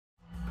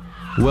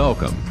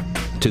Welcome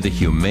to the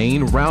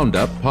Humane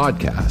Roundup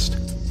podcast,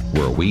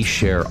 where we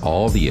share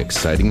all the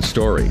exciting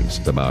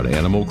stories about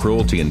animal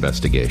cruelty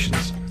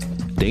investigations,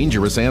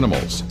 dangerous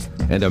animals,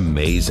 and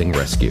amazing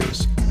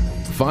rescues.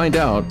 Find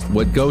out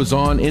what goes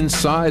on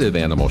inside of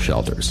animal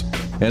shelters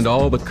and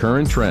all the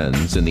current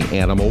trends in the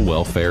animal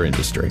welfare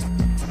industry.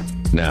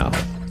 Now,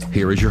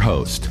 here is your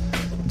host,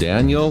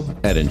 Daniel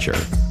Ettinger.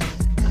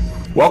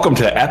 Welcome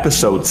to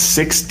episode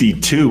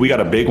 62. We got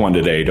a big one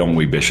today, don't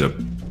we, Bishop?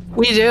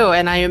 We do,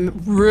 and I am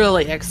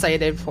really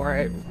excited for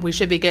it. We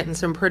should be getting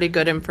some pretty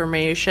good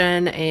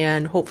information,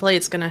 and hopefully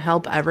it's going to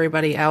help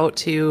everybody out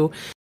to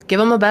give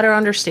them a better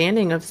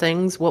understanding of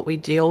things, what we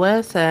deal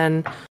with,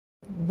 and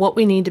what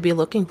we need to be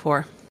looking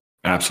for.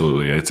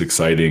 Absolutely. It's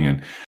exciting,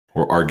 and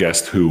our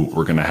guest who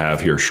we're going to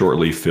have here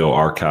shortly, Phil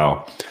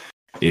Arkow,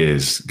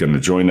 is going to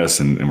join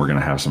us, and we're going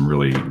to have some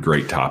really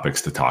great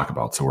topics to talk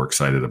about, so we're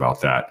excited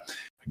about that.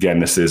 Again,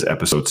 this is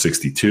episode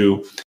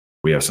 62.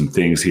 We have some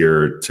things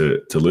here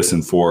to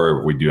listen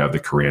for. We do have the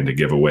Kuranda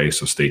giveaway,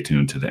 so stay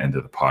tuned to the end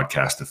of the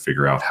podcast to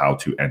figure out how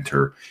to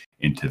enter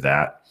into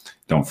that.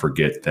 Don't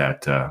forget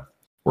that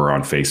we're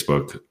on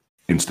Facebook,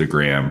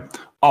 Instagram,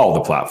 all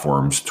the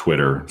platforms,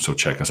 Twitter, so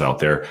check us out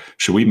there.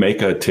 Should we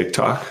make a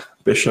TikTok,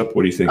 Bishop?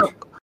 What do you think?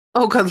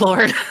 Oh good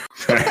Lord.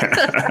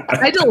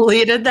 I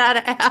deleted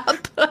that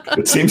app.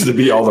 It seems to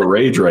be all the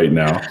rage right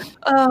now.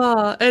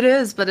 Oh, it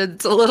is, but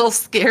it's a little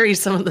scary,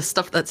 some of the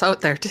stuff that's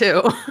out there,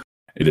 too.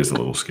 It is a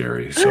little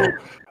scary. So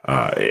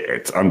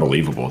it's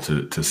unbelievable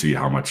to see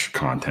how much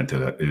content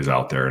is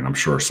out there. And I'm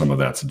sure some of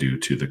that's due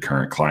to the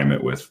current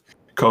climate with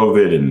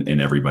COVID and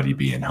everybody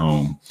being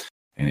home.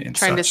 And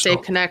trying to stay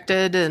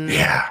connected and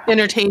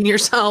entertain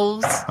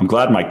yourselves. I'm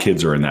glad my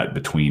kids are in that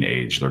between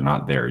age. They're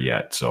not there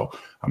yet. So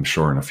I'm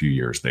sure in a few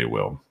years they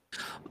will.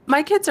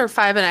 My kids are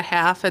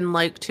 5.5 and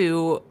like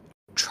to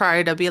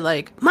try to be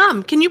like,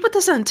 Mom, can you put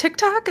this on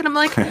TikTok? And I'm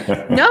like,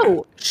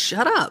 no,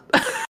 shut up.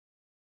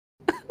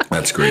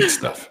 That's great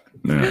stuff.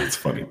 Yeah, that's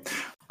funny.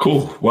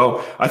 Cool.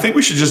 Well, I think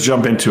we should just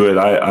jump into it.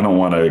 I don't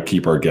want to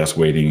keep our guests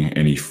waiting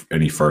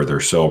any further.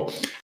 So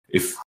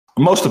if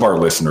most of our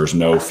listeners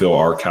know Phil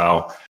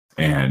Arkow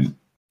and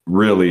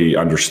really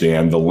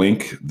understand the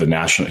link, the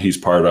national he's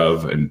part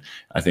of, and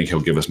I think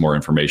he'll give us more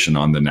information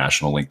on the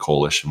National Link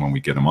Coalition when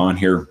we get him on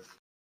here.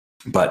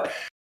 But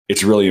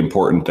it's really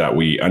important that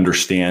we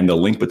understand the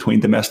link between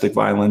domestic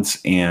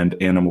violence and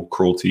animal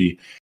cruelty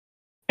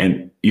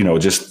and,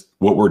 just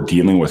what we're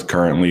dealing with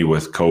currently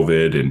with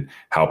COVID and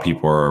how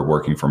people are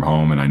working from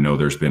home. And I know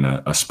there's been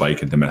a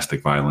spike in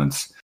domestic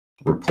violence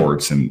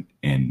reports, and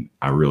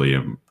I really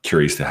am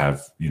curious to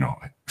have,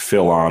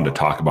 Phil on to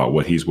talk about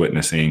what he's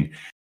witnessing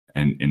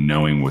and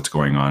knowing what's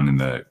going on in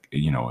the,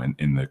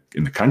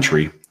 in the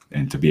country,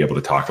 and to be able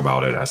to talk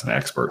about it as an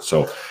expert.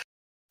 So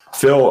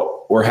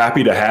Phil, we're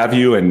happy to have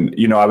you. And,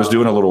 I was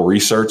doing a little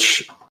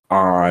research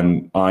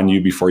on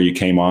you before you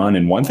came on.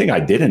 And one thing I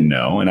didn't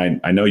know,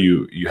 and I know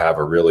you have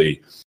a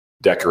really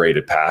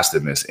decorated past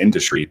in this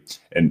industry.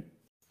 And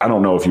I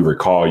don't know if you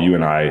recall, you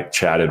and I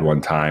chatted one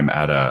time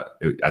at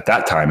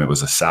that time, it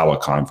was a SAWA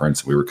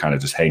conference. We were kind of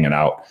just hanging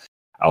out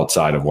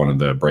outside of one of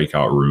the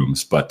breakout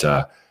rooms. But,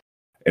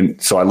 and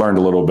so I learned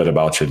a little bit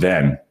about you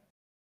then,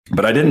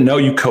 but I didn't know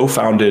you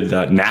co-founded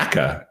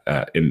NACA.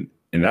 And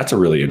that's a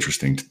really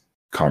interesting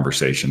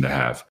conversation to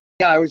have.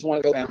 Yeah, I was one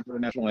of the co-founders of the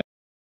National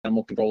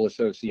Animal Control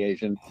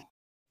Association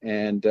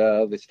and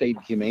the state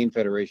humane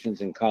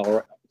federations in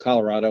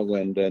Colorado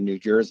and New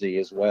Jersey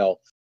as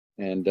well.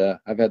 And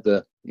I've had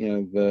the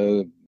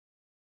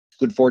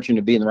good fortune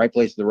to be in the right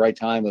place at the right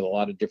time with a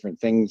lot of different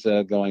things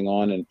going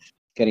on and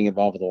getting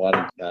involved with a lot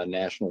of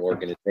national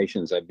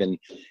organizations. I've been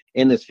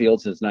in this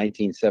field since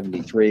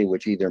 1973,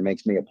 which either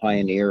makes me a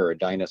pioneer or a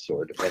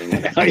dinosaur, depending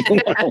on how you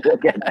want to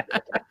look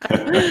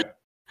at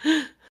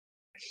it.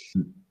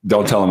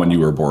 Don't tell them when you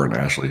were born,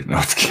 Ashley. No,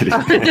 it's kidding.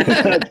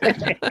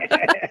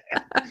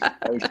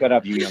 Oh, shut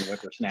up, you young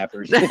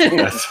whippersnappers.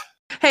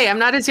 Hey, I'm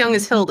not as young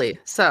as Hildy,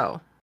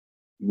 so.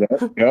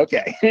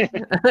 Okay.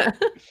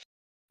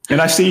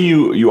 And I see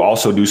you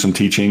also do some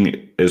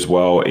teaching as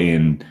well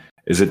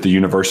is it the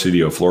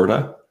University of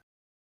Florida?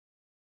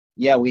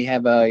 Yeah, we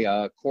have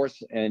a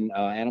course in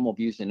animal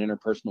abuse and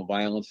interpersonal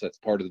violence. That's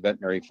part of the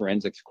veterinary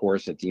forensics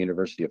course at the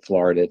University of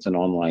Florida. It's an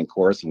online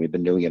course, and we've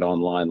been doing it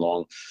online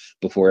long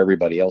before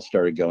everybody else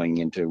started going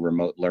into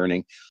remote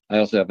learning. I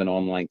also have an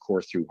online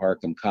course through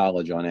Arkow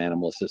College on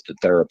animal-assisted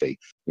therapy,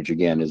 which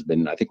again has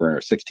been, I think we're in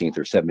our 16th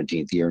or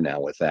 17th year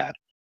now with that.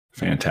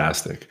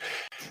 Fantastic.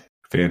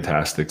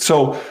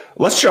 So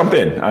let's jump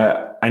in.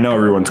 I know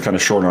everyone's kind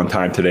of short on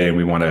time today, and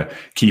we want to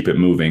keep it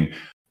moving.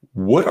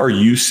 What are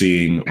you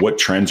seeing? What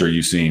trends are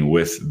you seeing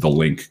with the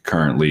link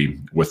currently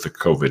with the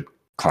COVID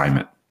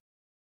climate?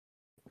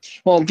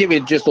 Well, I'll give you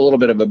just a little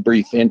bit of a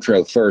brief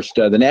intro first.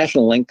 The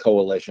National Link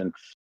Coalition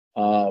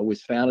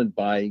was founded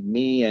by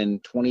me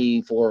and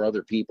 24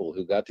 other people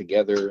who got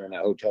together in a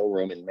hotel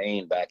room in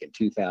Maine back in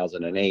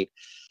 2008.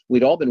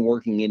 We'd all been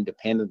working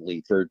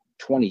independently for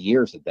 20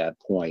 years at that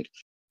point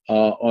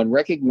on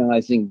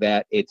recognizing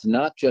that it's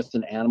not just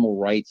an animal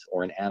rights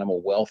or an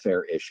animal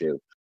welfare issue.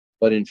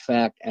 but in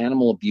fact,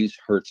 animal abuse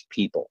hurts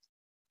people.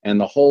 And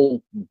the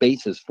whole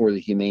basis for the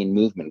humane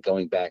movement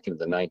going back into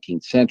the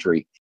 19th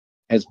century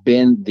has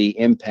been the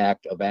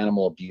impact of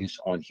animal abuse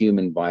on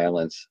human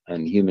violence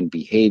and human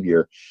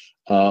behavior,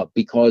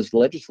 because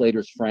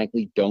legislators,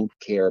 frankly, don't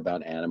care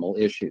about animal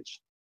issues.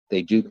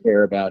 They do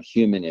care about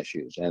human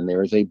issues. And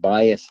there is a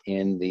bias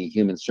in the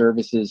human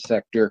services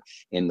sector,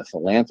 in the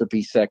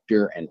philanthropy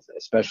sector, and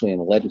especially in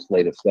the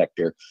legislative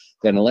sector,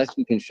 that unless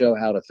you can show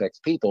how it affects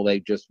people, they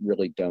just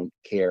really don't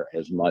care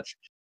as much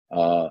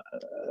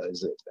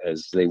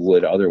as they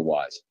would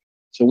otherwise.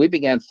 So we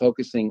began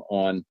focusing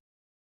on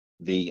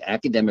the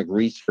academic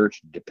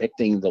research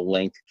depicting the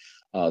link.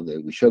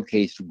 We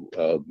showcased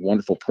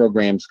wonderful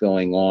programs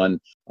going on,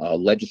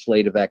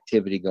 legislative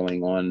activity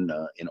going on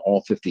in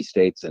all 50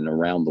 states and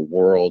around the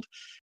world,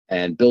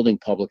 and building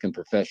public and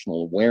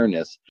professional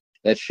awareness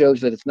that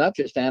shows that it's not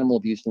just animal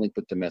abuse linked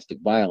with domestic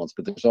violence,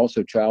 but there's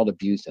also child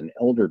abuse and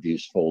elder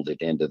abuse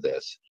folded into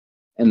this.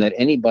 And that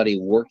anybody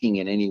working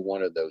in any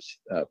one of those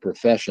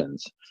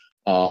professions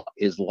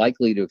is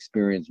likely to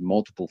experience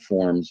multiple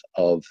forms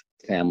of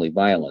family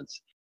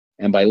violence.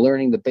 And by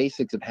learning the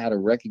basics of how to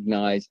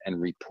recognize and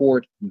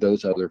report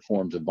those other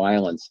forms of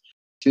violence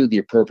to the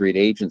appropriate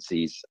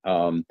agencies,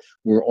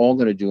 we're all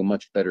going to do a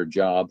much better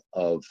job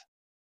of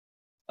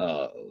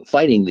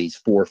fighting these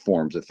 4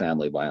 forms of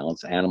family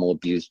violence: animal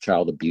abuse,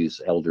 child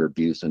abuse, elder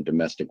abuse, and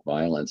domestic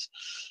violence,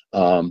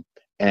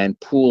 and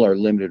pool our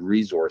limited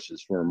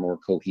resources for a more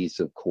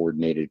cohesive,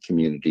 coordinated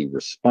community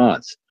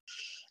response.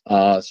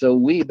 So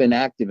we've been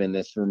active in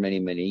this for many,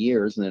 many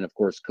years. And then, of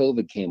course,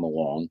 COVID came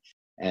along.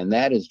 And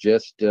that has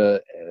just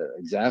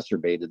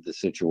exacerbated the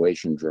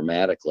situation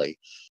dramatically.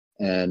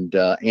 And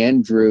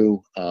Andrew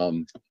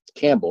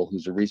Campbell,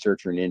 who's a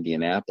researcher in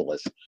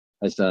Indianapolis,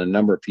 has done a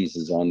number of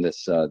pieces on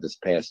this this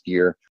past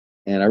year.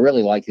 And I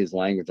really like his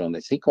language on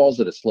this. He calls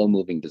it a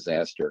slow-moving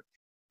disaster,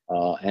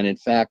 and in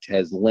fact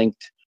has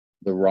linked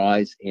the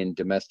rise in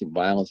domestic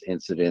violence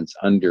incidents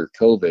under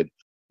COVID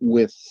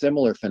with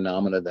similar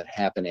phenomena that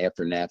happen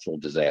after natural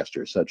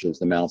disasters, such as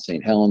the Mount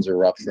St. Helens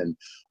eruption,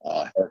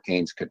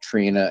 Hurricanes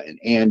Katrina and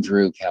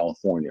Andrew,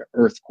 California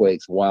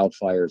earthquakes,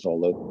 wildfires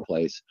all over the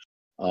place.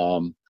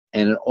 And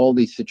in all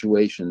these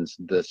situations,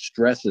 the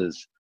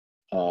stresses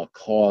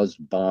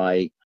caused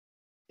by,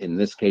 in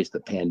this case,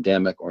 the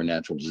pandemic or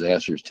natural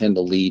disasters tend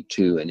to lead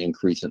to an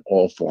increase in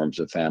all forms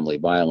of family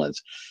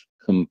violence,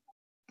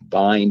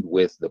 combined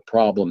with the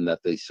problem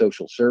that the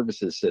social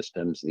services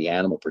systems, the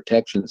animal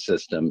protection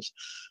systems,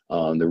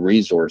 the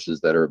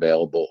resources that are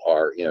available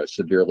are,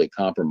 severely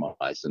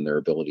compromised in their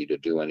ability to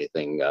do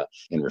anything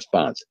in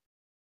response.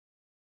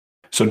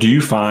 So do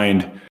you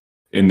find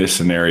in this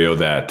scenario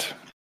that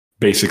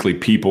basically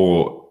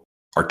people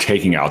are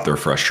taking out their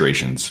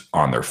frustrations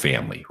on their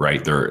family,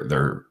 right?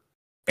 They're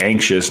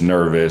anxious,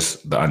 nervous,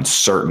 the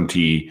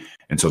uncertainty,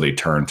 and so they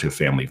turn to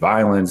family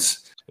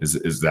violence.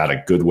 Is that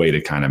a good way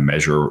to kind of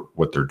measure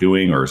what they're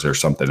doing, or is there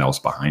something else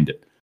behind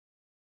it?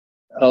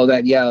 Oh,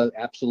 yeah,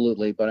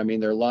 absolutely. But I mean,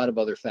 there are a lot of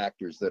other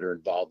factors that are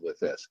involved with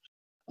this.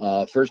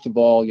 First of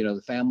all,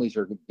 the families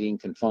are being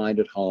confined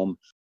at home.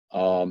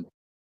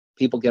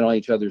 People get on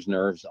each other's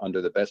nerves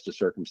under the best of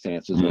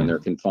circumstances when they're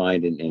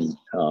confined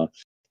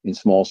in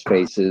small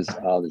spaces.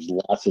 There's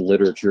lots of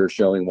literature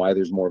showing why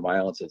there's more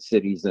violence in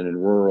cities than in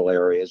rural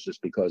areas,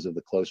 just because of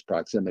the close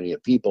proximity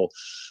of people.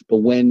 But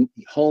when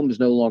home is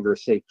no longer a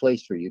safe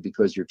place for you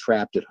because you're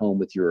trapped at home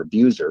with your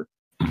abuser,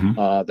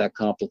 that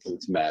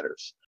complicates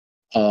matters.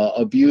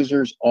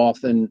 Abusers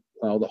often,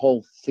 the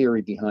whole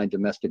theory behind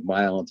domestic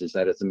violence is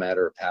that it's a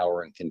matter of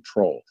power and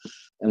control.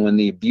 And when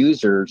the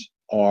abusers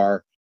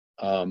are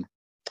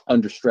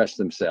under stress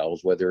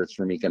themselves, whether it's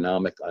from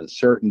economic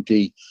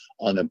uncertainty,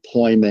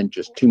 unemployment,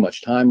 just too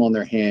much time on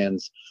their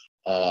hands,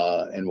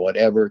 and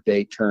whatever,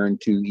 they turn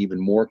to even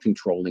more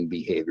controlling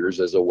behaviors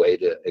as a way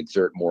to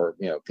exert more,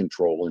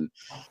 control and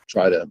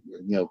try to,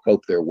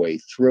 cope their way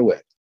through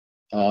it.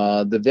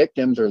 The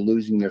victims are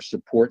losing their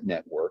support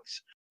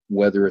networks,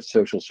 whether it's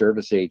social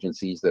service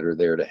agencies that are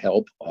there to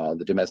help.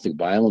 The domestic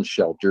violence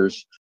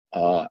shelters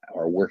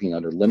are working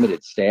under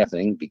limited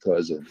staffing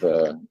because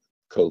of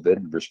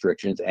COVID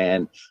restrictions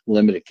and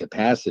limited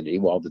capacity,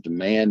 while the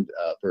demand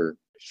for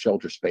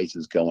shelter space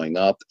is going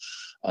up.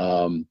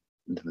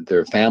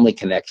 Their family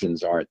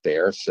connections aren't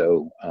there,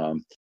 so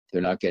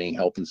they're not getting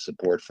help and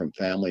support from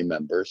family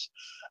members.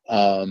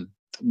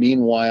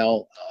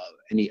 Meanwhile,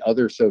 any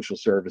other social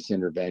service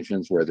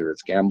interventions, whether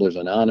it's Gamblers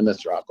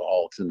Anonymous or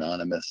Alcoholics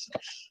Anonymous,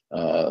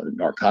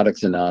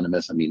 Narcotics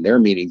Anonymous, I mean, their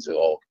meetings have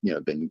all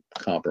been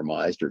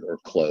compromised or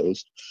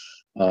closed.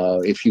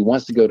 If she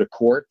wants to go to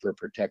court for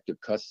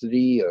protective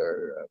custody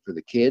or for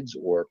the kids,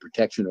 or a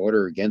protection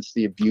order against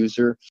the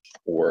abuser,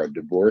 or a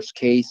divorce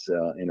case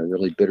in a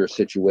really bitter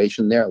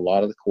situation there, a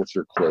lot of the courts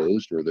are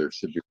closed or they're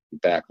severely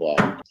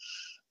backlogged.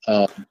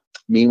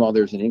 Meanwhile,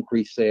 there's an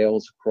increased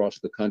sales across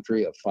the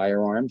country of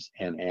firearms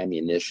and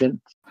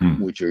ammunition,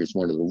 which is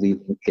one of the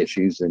leading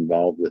issues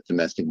involved with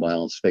domestic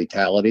violence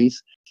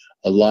fatalities.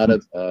 A lot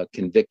of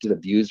convicted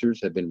abusers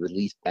have been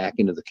released back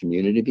into the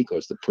community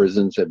because the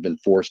prisons have been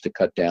forced to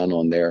cut down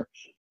on their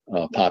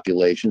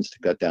populations, to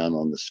cut down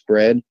on the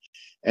spread.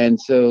 And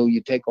so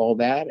you take all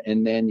that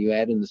and then you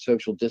add in the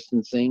social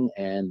distancing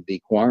and the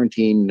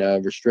quarantine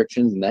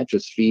restrictions, and that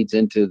just feeds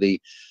into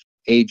the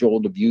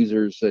age-old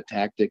abusers'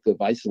 tactic of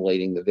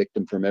isolating the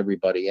victim from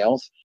everybody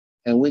else.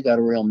 And we got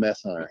a real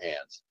mess on our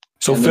hands.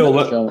 So, and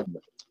Phil,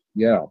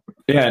 yeah.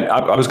 And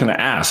I was going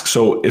to ask,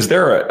 so is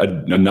there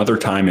another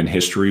time in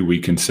history we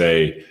can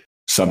say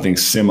something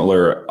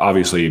similar?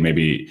 Obviously,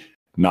 maybe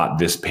not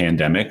this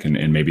pandemic,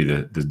 and maybe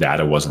the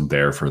data wasn't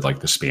there for like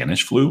the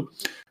Spanish flu,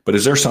 but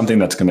is there something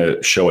that's going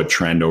to show a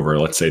trend over,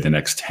 let's say, the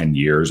next 10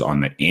 years on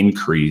the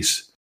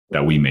increase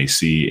that we may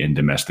see in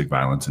domestic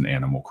violence and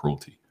animal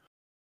cruelty?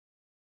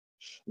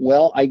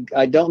 Well,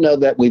 I don't know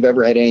that we've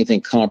ever had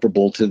anything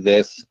comparable to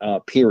this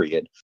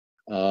period.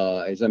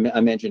 As I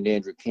mentioned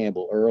Andrew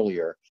Campbell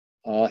earlier,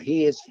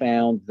 he has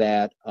found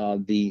that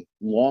the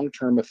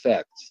long-term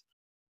effects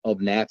of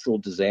natural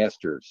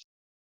disasters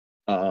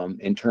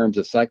in terms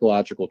of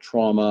psychological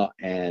trauma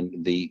and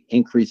the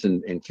increase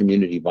in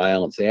community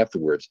violence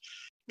afterwards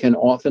can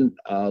often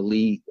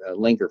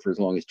linger for as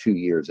long as 2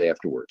 years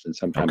afterwards, and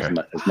sometimes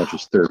as much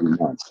as 30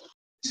 months.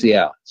 So,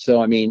 yeah.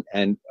 So, I mean,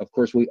 and of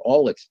course, we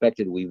all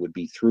expected we would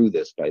be through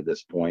this by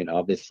this point.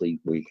 Obviously,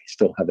 we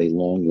still have a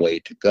long way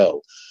to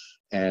go.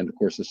 And of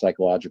course, the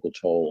psychological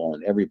toll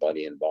on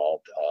everybody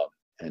involved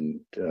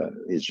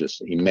is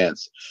just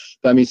immense.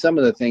 But I mean, some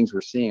of the things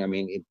we're seeing, I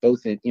mean,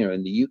 both in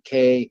the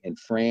UK, in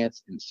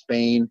France, in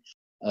Spain,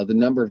 the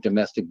number of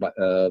domestic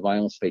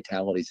violence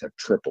fatalities have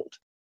tripled.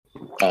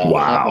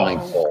 Wow.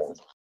 Hotline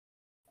calls,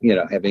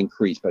 have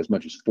increased by as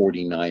much as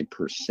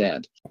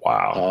 49%.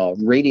 Wow.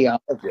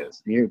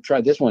 Radiologists,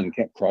 tried this one,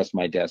 crossed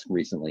my desk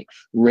recently.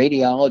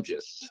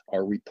 Radiologists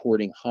are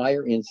reporting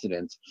higher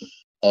incidence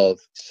of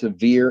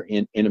severe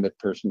intimate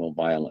personal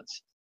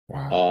violence.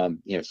 Wow.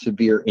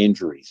 Severe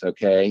injuries,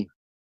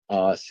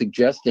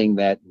 suggesting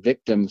that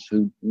victims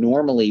who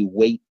normally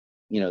wait,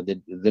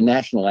 the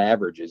national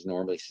average is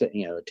normally,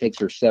 it takes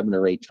her 7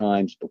 or 8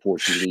 times before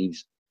she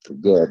leaves for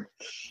good.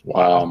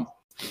 Wow.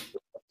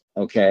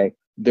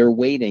 They're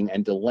waiting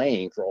and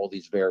delaying for all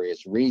these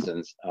various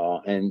reasons,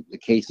 and the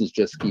cases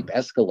just keep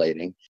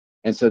escalating.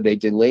 And so they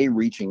delay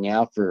reaching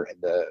out for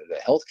the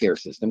healthcare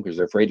system because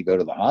they're afraid to go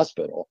to the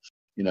hospital,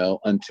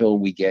 until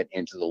we get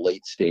into the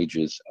late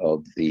stages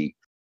of the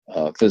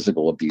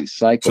physical abuse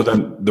cycle. So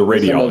then the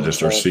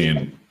radiologists are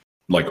seeing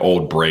like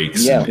old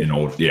breaks and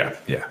old,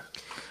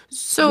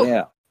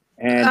 So,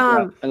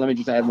 and let me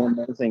just add one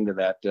more thing to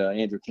that.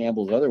 Andrew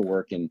Campbell's other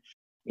work in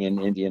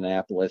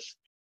Indianapolis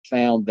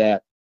found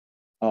that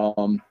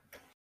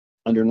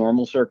under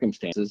normal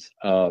circumstances,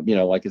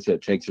 like I said,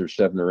 it takes her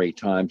 7 or 8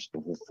 times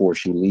before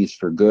she leaves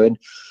for good.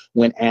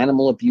 When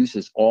animal abuse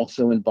is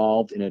also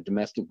involved in a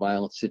domestic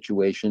violence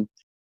situation,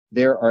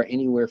 there are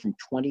anywhere from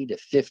 20 to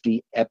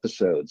 50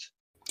 episodes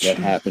that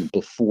happen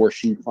before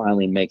she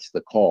finally makes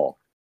the call.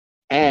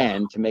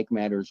 And to make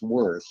matters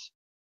worse,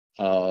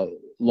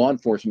 law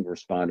enforcement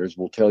responders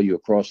will tell you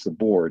across the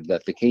board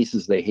that the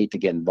cases they hate to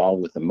get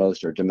involved with the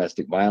most are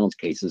domestic violence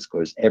cases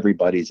because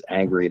everybody's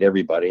angry at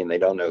everybody and they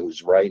don't know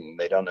who's right and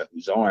they don't know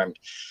who's armed.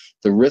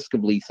 The risk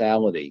of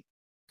lethality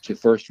to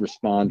first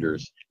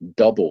responders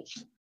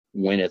doubles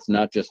when it's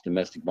not just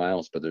domestic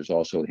violence, but there's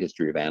also a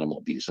history of animal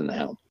abuse in the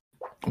home.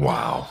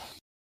 Wow.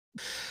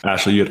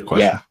 Ashley, you had a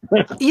question?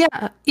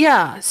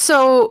 Yeah.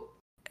 So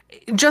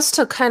just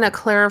to kind of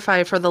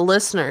clarify for the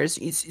listeners,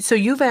 so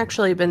you've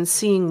actually been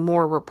seeing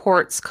more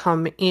reports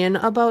come in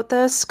about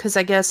this? Because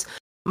I guess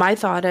my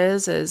thought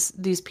is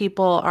these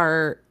people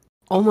are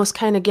almost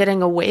kind of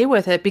getting away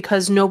with it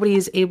because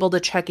nobody's able to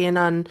check in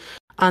on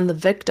the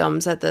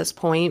victims at this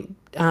point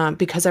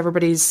because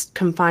everybody's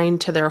confined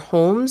to their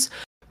homes.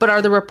 But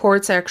are the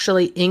reports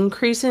actually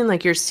increasing?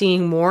 Like you're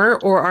seeing more,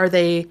 or are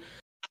they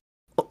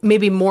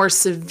maybe more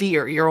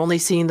severe? You're only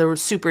seeing the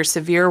super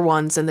severe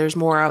ones and there's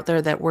more out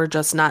there that we're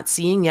just not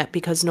seeing yet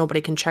because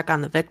nobody can check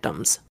on the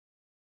victims.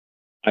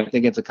 I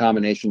think it's a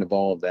combination of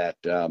all of that.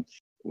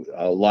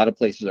 A lot of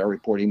places are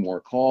reporting more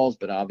calls,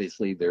 but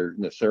obviously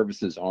the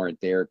services aren't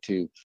there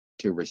to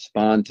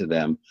respond to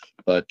them.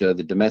 But the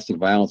domestic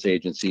violence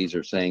agencies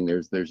are saying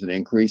there's an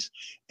increase,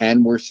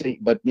 and we're seeing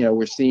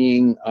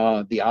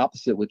the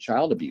opposite with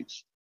child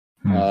abuse.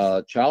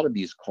 Child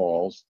abuse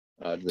calls.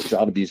 The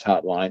child abuse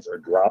hotlines are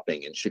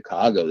dropping. In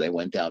Chicago, they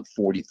went down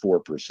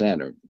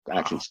 44%, or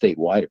actually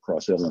statewide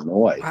across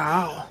Illinois.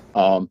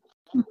 Wow.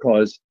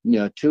 Because,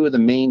 two of the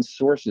main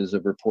sources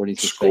of reporting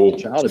suspected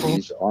child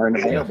abuse aren't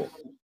available.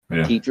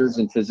 Yeah. Teachers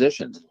and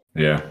physicians.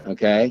 Yeah.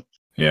 Okay?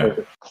 Yeah.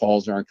 So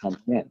calls aren't coming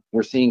in.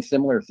 We're seeing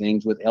similar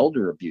things with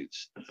elder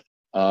abuse.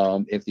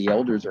 If the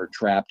elders are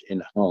trapped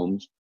in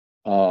homes,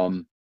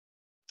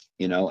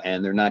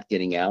 and they're not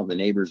getting out. The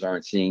neighbors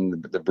aren't seeing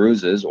the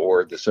bruises,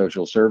 or the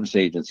social service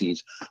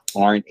agencies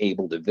aren't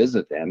able to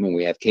visit them. And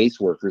we have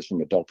caseworkers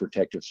from Adult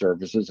Protective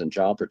Services and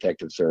Child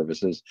Protective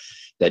Services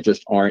that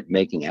just aren't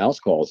making house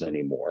calls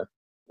anymore,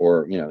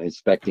 or,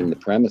 inspecting the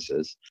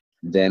premises.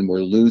 Then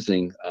we're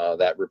losing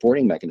that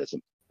reporting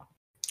mechanism.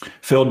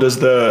 Phil,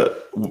 does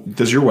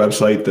your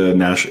website,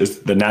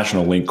 the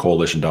National Link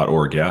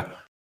Coalition.org, yeah?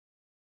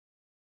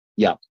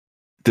 Yeah.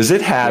 Does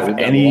it have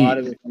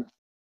any?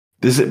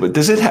 Does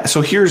it have?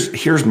 So here's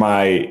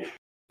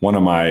one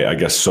of my, I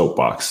guess,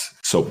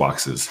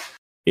 soapboxes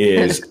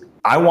is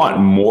I want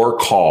more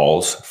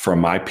calls from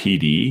my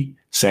PD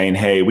saying,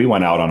 hey, we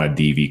went out on a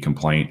DV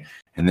complaint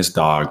and this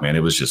dog, man,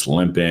 it was just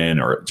limping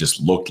or it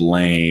just looked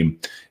lame.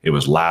 It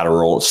was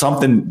lateral,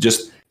 something,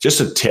 just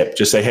a tip.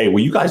 Just say, hey, will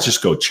you guys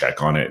just go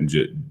check on it and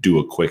just do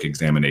a quick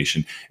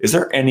examination? Is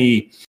there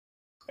any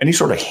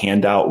sort of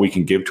handout we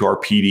can give to our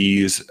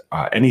PDs?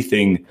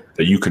 Anything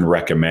that you can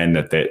recommend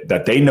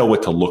that they know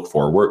what to look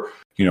for?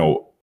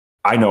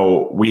 I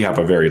know we have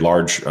a very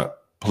large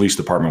police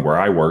department where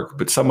I work,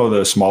 but some of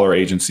the smaller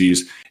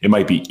agencies, it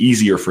might be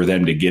easier for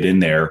them to get in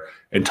there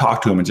and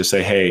talk to them and just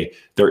say, hey,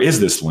 there is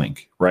this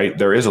link, right?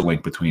 There is a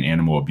link between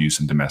animal abuse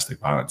and domestic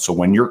violence. So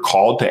when you're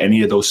called to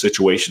any of those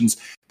situations,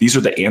 these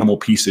are the animal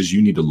pieces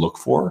you need to look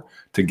for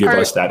to give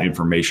us that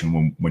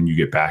information when you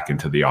get back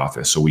into the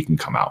office so we can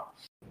come out.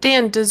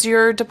 Dan, does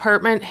your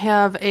department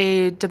have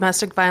a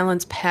domestic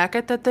violence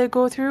packet that they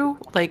go through?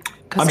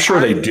 I'm sure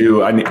they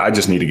do. I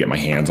just need to get my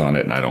hands on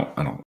it, and I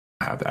don't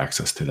have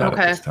access to that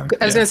at this time.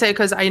 I was going to say,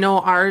 because I know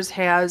ours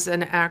has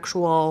an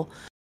actual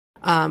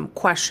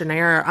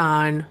questionnaire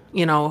on,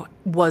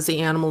 was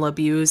the animal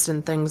abused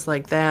and things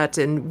like that,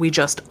 and we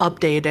just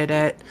updated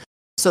it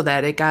so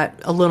that it got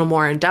a little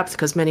more in depth,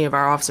 because many of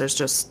our officers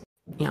just,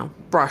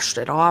 brushed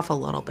it off a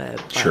little bit.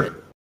 Sure.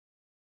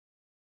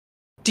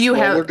 Do you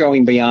have? We're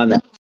going beyond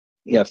that.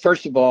 Yeah,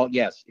 first of all,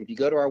 yes, if you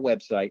go to our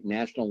website,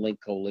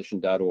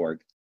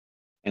 nationallinkcoalition.org,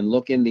 and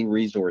look in the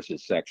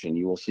resources section,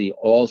 you will see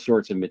all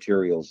sorts of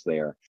materials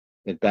there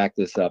that back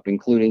this up,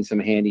 including some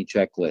handy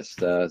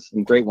checklists.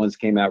 Some great ones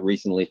came out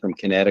recently from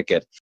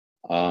Connecticut.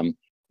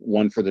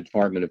 One for the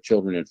Department of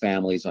Children and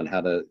Families on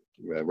how to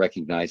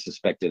recognize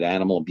suspected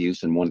animal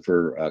abuse, and one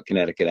for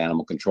Connecticut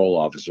animal control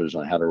officers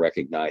on how to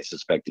recognize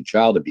suspected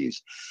child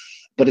abuse.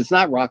 But it's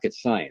not rocket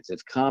science.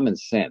 It's common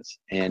sense.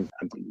 And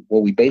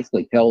what we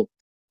basically tell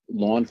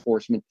law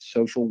enforcement,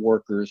 social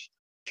workers,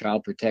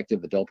 child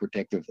protective, adult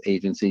protective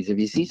agencies, if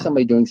you see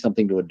somebody doing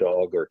something to a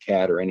dog or a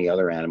cat or any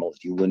other animal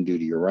that you wouldn't do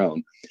to your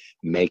own,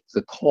 make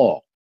the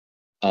call.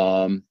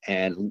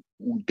 And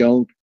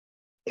don't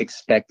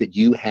expect that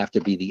you have to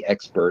be the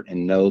expert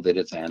and know that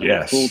it's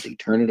animal cruelty.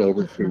 Turn it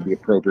over to the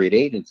appropriate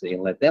agency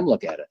and let them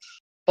look at it.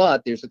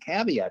 But there's a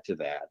caveat to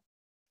that,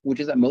 which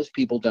is that most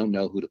people don't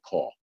know who to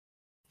call,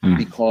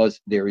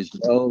 because there is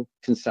no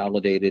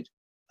consolidated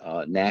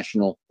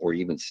national or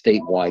even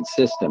statewide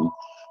system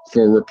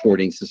for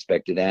reporting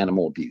suspected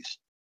animal abuse.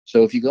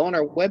 So if you go on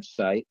our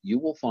website, you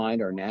will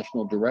find our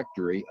national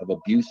directory of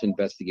abuse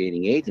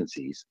investigating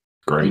agencies.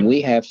 Great. And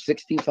we have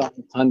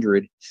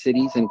 6,500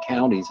 cities and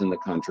counties in the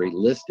country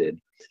listed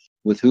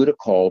with who to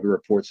call to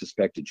report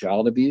suspected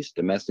child abuse,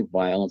 domestic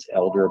violence,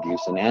 elder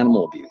abuse, and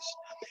animal abuse.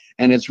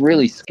 And it's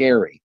really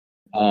scary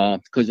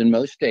because in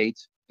most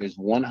states, there's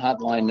one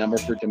hotline number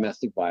for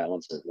domestic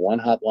violence, there's one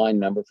hotline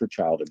number for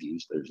child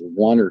abuse, there's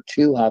one or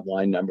two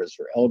hotline numbers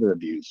for elder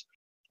abuse,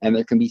 and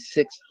there can be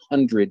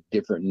 600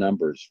 different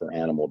numbers for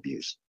animal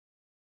abuse.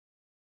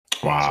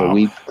 Wow. So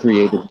we've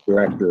created a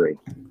directory.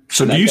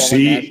 So do you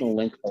see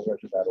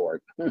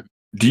nationallinkcoalition.org.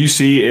 Do you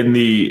see in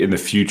the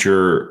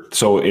future,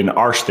 so in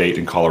our state,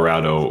 in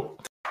Colorado,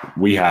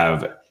 we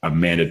have a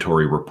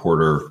mandatory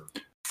reporter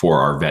for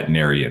our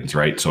veterinarians,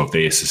 right? So if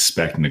they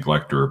suspect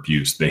neglect or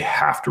abuse, they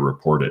have to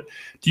report it.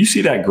 Do you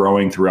see that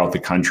growing throughout the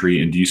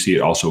country? And do you see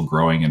it also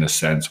growing in a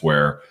sense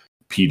where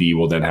PD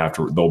will then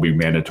there'll be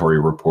mandatory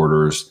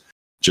reporters,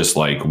 just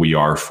like we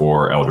are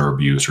for elder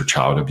abuse or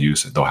child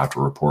abuse, they'll have to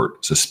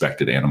report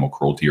suspected animal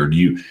cruelty? Or do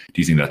you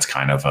think that's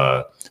kind of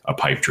a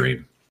pipe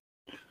dream?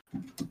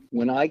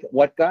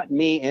 What got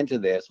me into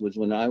this was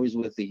when I was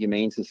with the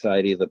Humane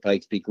Society of the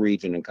Pikes Peak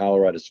region in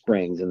Colorado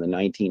Springs in the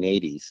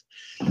 1980s.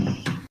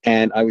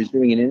 And I was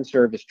doing an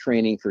in-service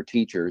training for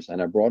teachers,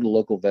 and I brought a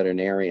local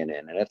veterinarian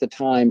in. And at the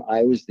time,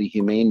 I was the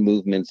Humane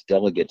Movement's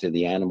delegate to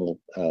the Animal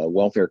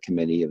Welfare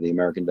Committee of the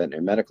American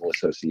Veterinary Medical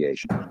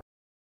Association.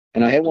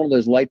 And I had one of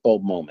those light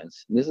bulb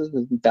moments. This is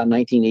about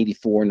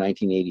 1984,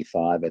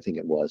 1985, I think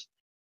it was.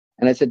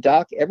 And I said,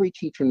 Doc, every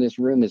teacher in this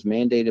room is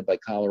mandated by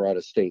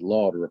Colorado state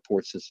law to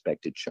report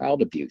suspected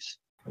child abuse.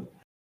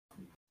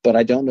 But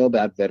I don't know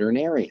about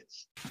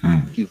veterinarians.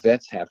 Do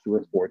vets have to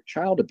report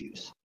child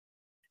abuse?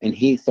 And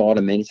he thought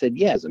a minute, he said,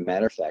 yeah, as a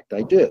matter of fact,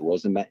 I do.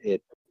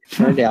 It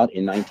turned out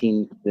in the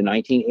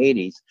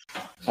 1980s,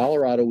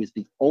 Colorado was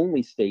the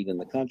only state in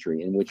the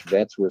country in which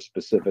vets were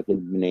specifically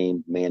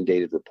named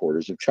mandated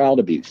reporters of child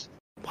abuse.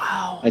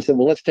 Wow. I said,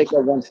 well, let's take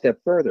that one step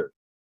further.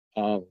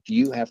 do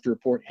you have to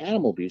report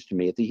animal abuse to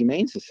me at the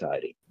Humane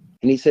Society?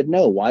 And he said,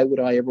 no, why would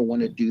I ever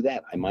want to do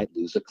that? I might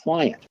lose a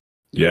client.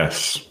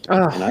 Yes.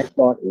 And I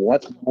thought,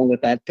 what's wrong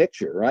with that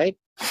picture, right?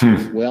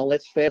 Well,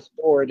 let's fast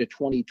forward to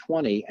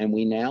 2020, and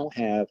we now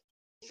have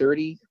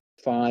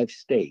 35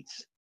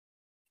 states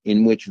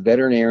in which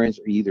veterinarians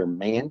are either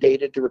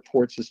mandated to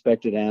report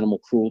suspected animal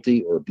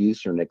cruelty or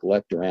abuse or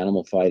neglect or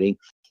animal fighting,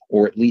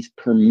 or at least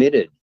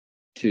permitted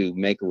to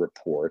make a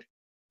report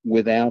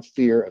without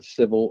fear of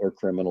civil or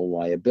criminal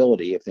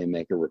liability if they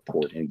make a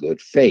report in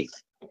good faith.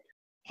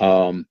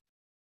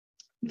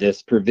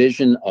 This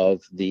provision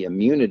of the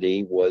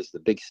immunity was the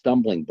big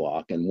stumbling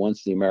block. And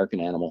once the American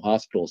Animal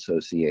Hospital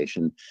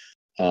Association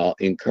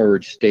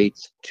encouraged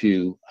states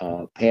to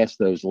pass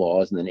those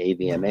laws, and then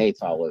AVMA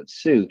followed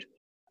suit,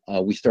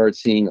 we started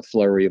seeing a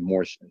flurry of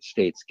more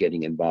states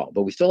getting involved.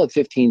 But we still have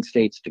 15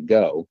 states to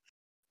go.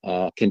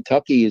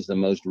 Kentucky is the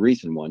most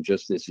recent one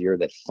just this year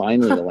that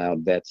finally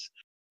allowed vets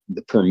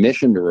the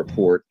permission to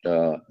report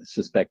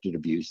suspected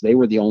abuse. They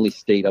were the only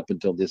state up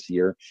until this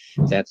year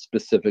that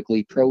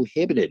specifically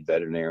prohibited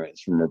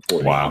veterinarians from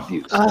reporting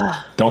abuse.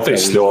 Don't they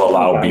still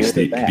allow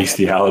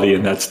bestiality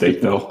in that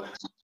state, though?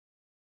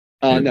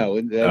 No,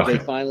 they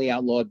finally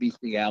outlawed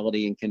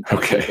bestiality in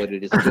Kentucky, but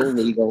it is still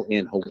legal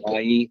in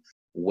Hawaii,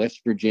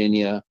 West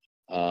Virginia,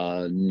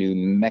 New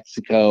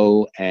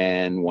Mexico,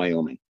 and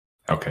Wyoming.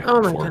 Okay.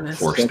 Oh my goodness.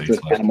 4 states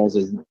left. Animals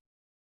is,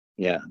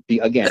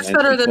 again. It's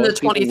better than the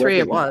 23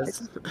 it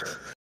was.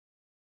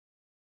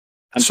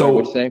 I'm sorry,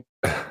 what did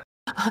you say?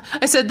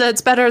 I said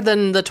that's better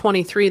than the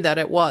 23 that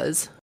it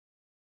was.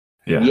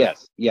 Yeah.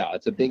 Yes. Yeah,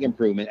 it's a big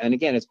improvement. And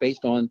again, it's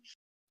based on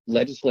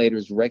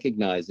legislators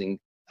recognizing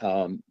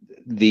not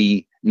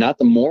the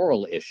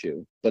moral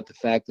issue, but the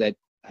fact that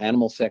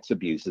animal sex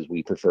abuse, as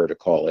we prefer to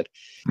call it,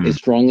 is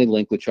strongly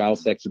linked with child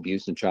sex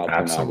abuse and child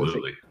pornography.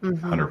 Absolutely.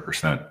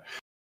 100%.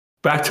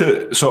 Back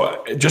to,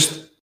 so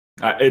just,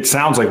 it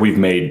sounds like we've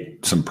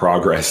made some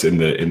progress in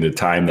the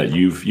time that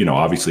you've,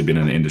 obviously been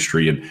in the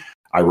industry, and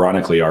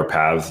ironically our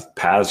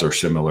paths are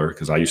similar,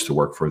 because I used to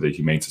work for the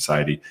Humane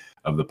Society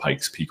of the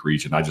Pikes Peak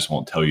region. I just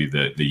won't tell you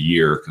the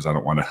year because I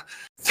don't want to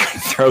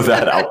throw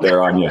that out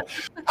there on you.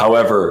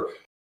 However,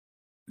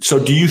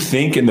 so do you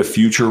think in the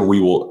future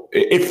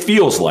it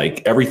feels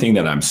like everything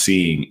that I'm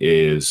seeing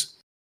is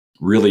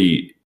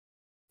really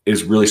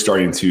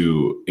starting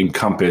to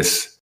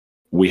encompass,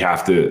 we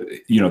have to,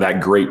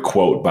 that great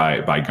quote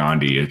by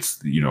Gandhi. It's,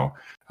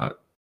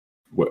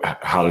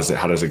 how does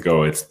it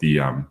go? It's the,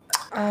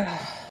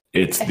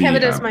 it's I the, have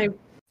it as my,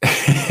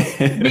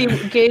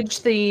 we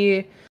gauge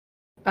the,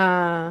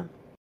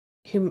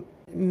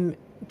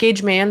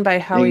 gauge man by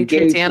how he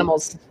treats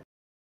animals.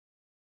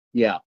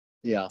 Yeah.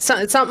 Yeah. So,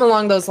 it's something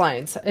along those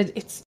lines.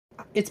 It's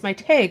my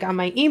tag on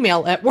my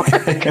email at work.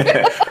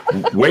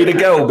 Way to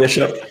go,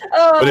 Bishop.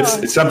 But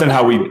it's something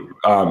how we,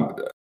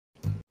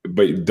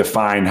 but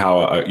define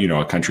how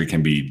a country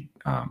can be.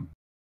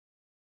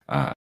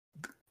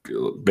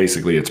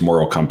 Basically, its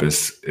moral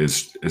compass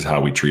is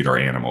how we treat our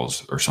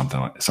animals, or something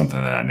of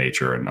that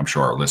nature. And I'm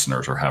sure our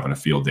listeners are having a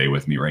field day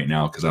with me right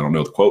now because I don't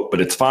know the quote,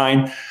 but it's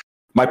fine.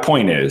 My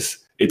point is,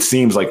 it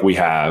seems like we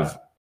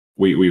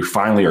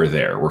finally are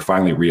there. We're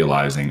finally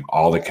realizing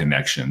all the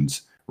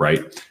connections,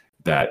 right?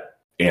 That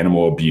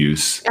animal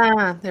abuse.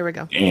 There we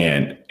go.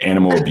 And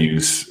animal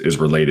abuse is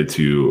related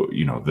to,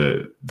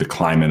 the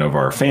climate of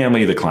our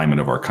family, the climate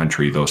of our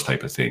country, those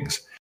type of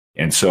things.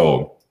 And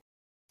so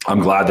I'm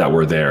glad that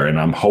we're there, and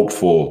I'm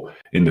hopeful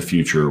in the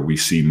future we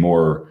see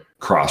more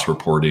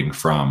cross-reporting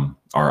from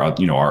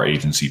our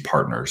agency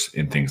partners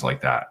and things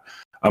like that.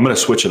 I'm going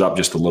to switch it up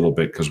just a little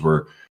bit because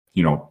we're,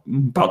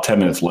 about 10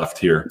 minutes left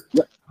here.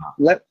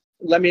 Let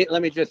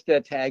me just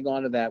tag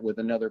on to that with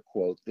another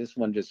quote. This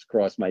one just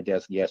crossed my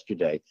desk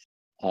yesterday.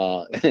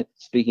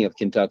 Speaking of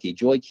Kentucky,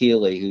 Joy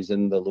Keeley, who's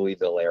in the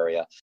Louisville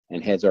area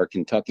and heads our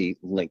Kentucky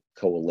Link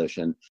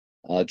Coalition,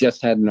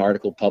 just had an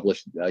article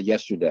published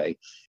yesterday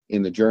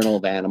in the Journal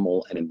of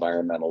Animal and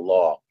Environmental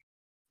Law.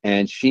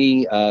 And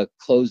she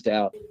closed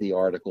out the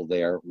article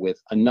there with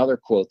another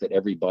quote that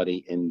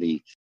everybody in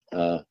the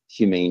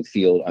humane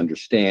field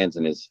understands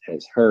and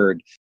has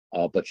heard,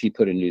 but she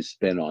put a new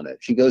spin on it.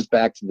 She goes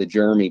back to the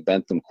Jeremy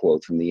Bentham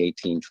quote from the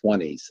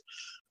 1820s,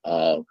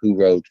 who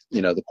wrote,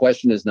 the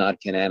question is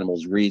not can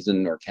animals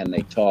reason or can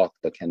they talk,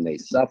 but can they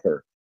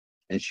suffer?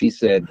 And she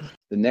said,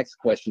 the next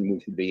question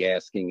we should be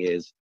asking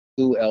is,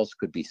 who else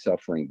could be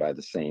suffering by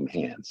the same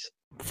hands?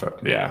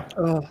 Yeah.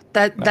 Oh,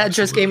 that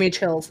just gave me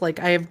chills. Like,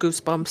 I have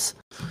goosebumps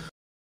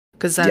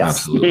because that's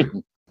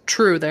absolutely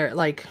true. There,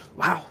 like,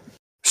 wow.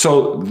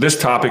 So this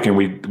topic, and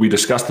we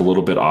discussed a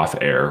little bit off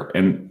air,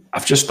 and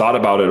I've just thought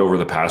about it over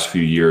the past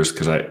few years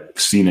because I've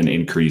seen an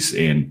increase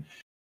in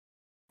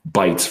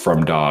bites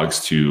from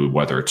dogs to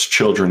whether it's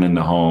children in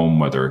the home,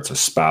 whether it's a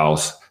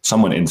spouse,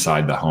 someone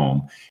inside the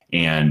home.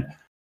 And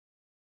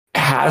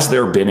has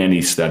there been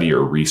any study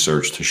or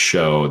research to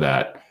show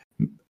that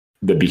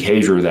the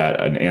behavior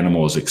that an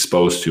animal is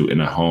exposed to in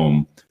a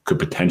home could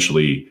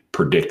potentially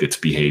predict its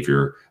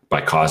behavior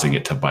by causing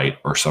it to bite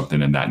or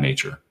something in that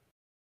nature?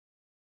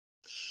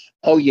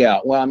 Oh yeah.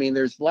 Well, I mean,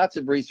 there's lots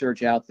of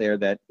research out there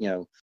that,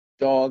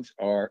 dogs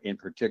are in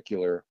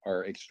particular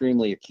are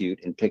extremely acute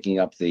in picking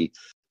up the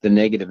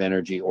negative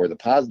energy or the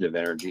positive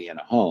energy in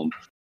a home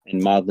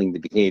and modeling the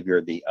behavior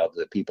of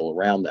the people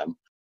around them.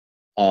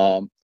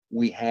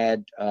 We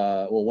had,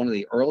 one of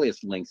the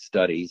earliest linked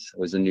studies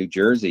was in New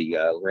Jersey.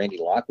 Randy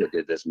Lockwood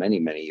did this many,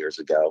 many years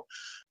ago,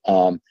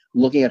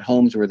 looking at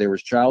homes where there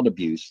was child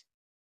abuse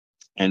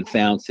and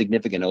found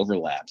significant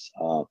overlaps.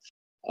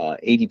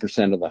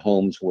 80% of the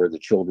homes where the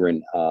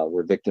children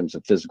were victims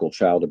of physical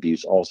child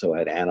abuse also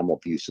had animal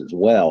abuse as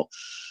well.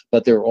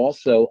 But there are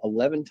also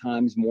 11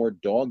 times more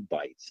dog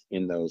bites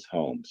in those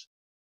homes.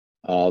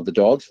 The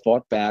dogs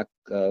fought back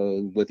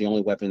with the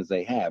only weapons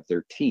they have,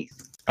 their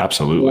teeth.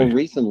 Absolutely. More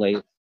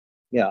recently,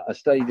 a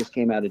study just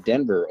came out of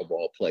Denver, of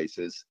all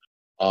places.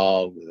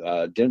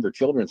 Denver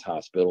Children's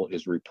Hospital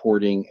is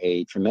reporting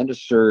a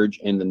tremendous surge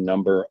in the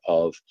number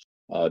of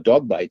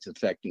dog bites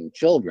affecting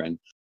children,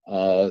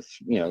 as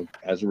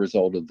a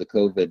result of the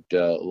COVID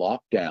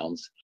lockdowns.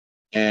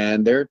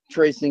 And they're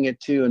tracing it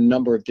to a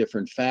number of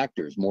different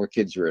factors. More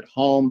kids are at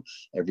home.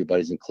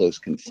 Everybody's in close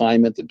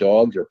confinement. The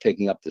dogs are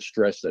picking up the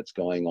stress that's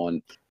going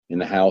on in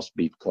the house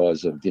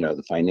because of,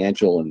 the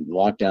financial and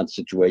lockdown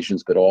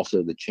situations, but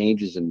also the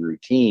changes in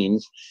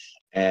routines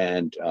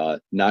and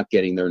not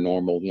getting their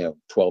normal,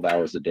 12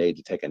 hours a day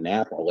to take a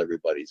nap while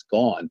everybody's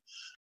gone.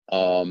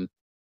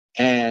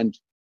 And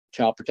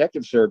Child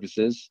Protective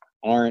Services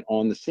aren't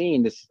on the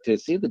scene to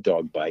see the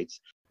dog bites.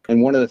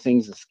 And one of the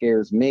things that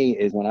scares me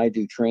is when I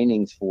do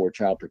trainings for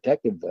child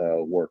protective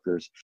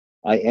workers,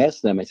 I ask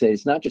them, I say,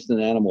 it's not just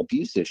an animal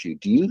abuse issue.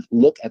 Do you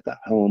look at the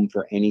home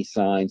for any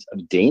signs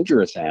of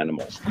dangerous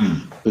animals?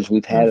 Because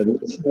we've had at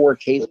least 4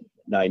 cases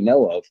that I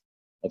know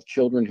of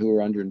children who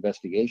are under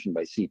investigation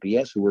by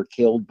CPS who were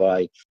killed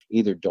by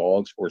either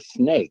dogs or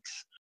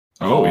snakes.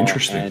 Oh,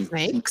 interesting. And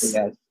Snakes?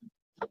 And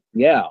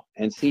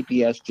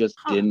CPS just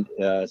didn't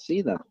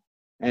see them.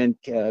 And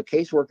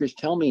caseworkers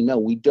tell me, no,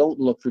 we don't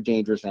look for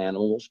dangerous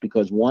animals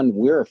because 1,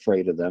 we're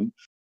afraid of them.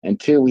 And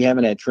 2, we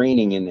haven't had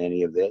training in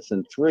any of this.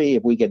 And 3,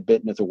 if we get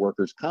bitten, it's a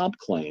workers' comp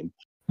claim.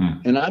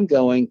 And I'm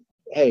going,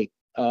 hey,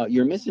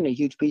 you're missing a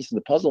huge piece of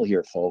the puzzle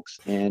here, folks.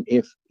 And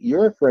if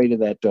you're afraid of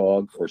that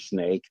dog or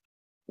snake,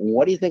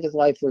 what do you think is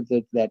like for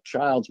that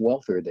child's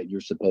welfare that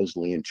you're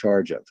supposedly in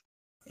charge of?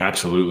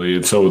 Absolutely.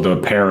 And so the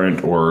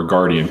parent or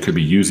guardian could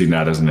be using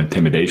that as an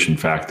intimidation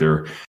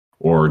factor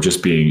or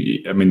just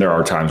being, there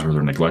are times where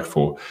they're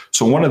neglectful.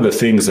 So one of the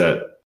things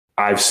that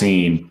I've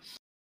seen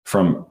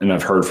and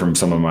I've heard from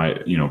some of my,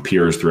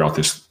 peers throughout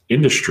this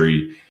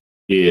industry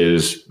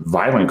is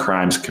violent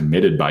crimes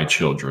committed by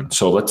children.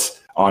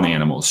 On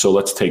animals. So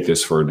let's take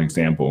this for an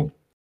example.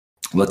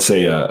 Let's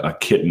say a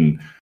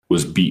kitten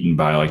was beaten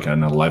by like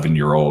an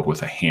 11-year-old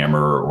with a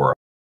hammer or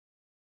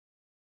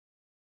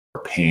a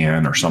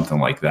pan or something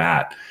like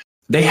that.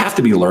 They have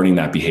to be learning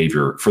that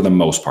behavior for the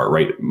most part,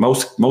 right?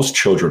 Most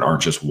children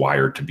aren't just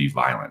wired to be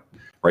violent,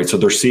 right? So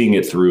they're seeing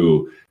it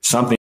through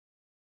something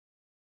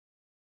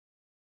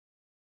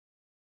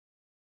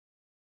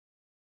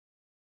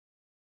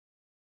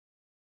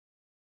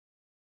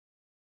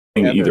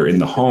either in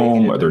the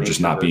home or they're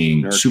just not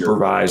being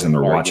supervised and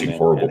they're watching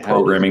horrible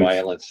programming.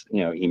 Violence,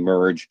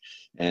 emerge,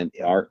 and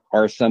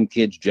are some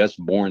kids just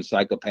born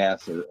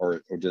psychopaths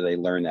or do they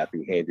learn that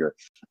behavior?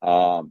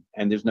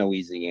 And there's no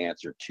easy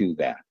answer to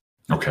that.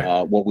 Okay.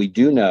 What we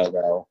do know,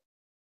 though,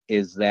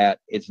 is that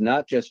it's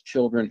not just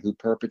children who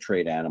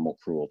perpetrate animal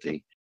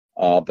cruelty,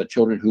 but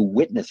children who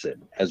witness it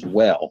as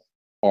well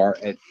are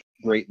at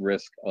great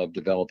risk of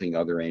developing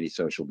other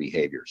antisocial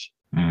behaviors.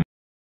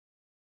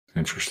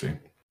 Interesting,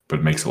 but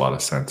it makes a lot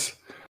of sense.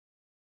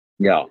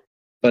 Yeah,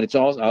 but I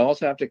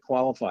also have to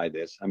qualify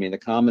this. The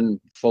common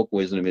folk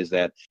wisdom is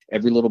that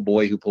every little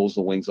boy who pulls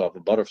the wings off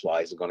of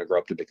butterflies is going to grow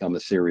up to become a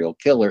serial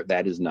killer.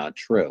 That is not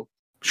true.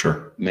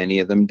 Sure. Many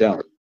of them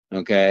don't.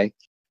 Okay.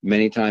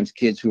 Many times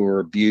kids who are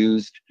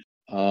abused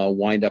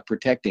wind up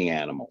protecting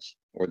animals,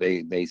 or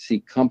they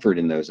seek comfort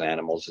in those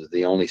animals as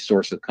the only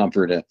source of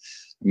comfort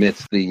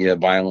amidst the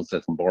violence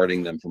that's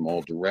bombarding them from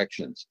all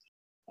directions.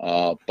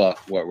 But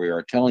what we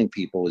are telling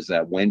people is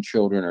that when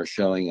children are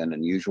showing an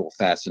unusual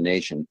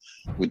fascination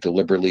with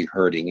deliberately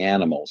hurting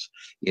animals,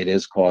 it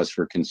is cause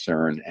for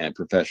concern and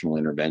professional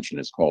intervention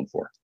is called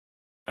for.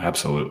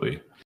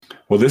 Absolutely.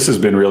 Well, this has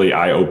been really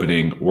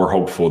eye-opening. We're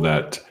hopeful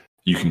that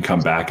you can come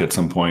back at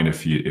some point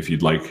if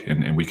you'd like,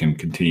 and we can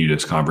continue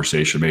this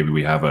conversation. Maybe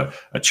we have a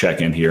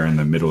check-in here in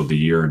the middle of the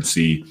year and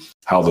see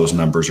how those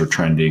numbers are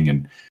trending.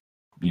 And,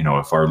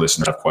 if our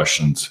listeners have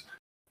questions,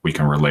 we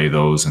can relay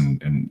those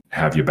and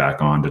have you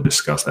back on to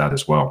discuss that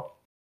as well.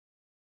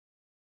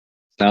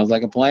 Sounds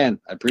like a plan.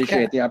 I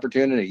appreciate the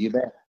opportunity. You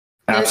bet.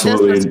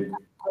 Absolutely. This was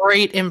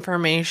great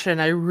information.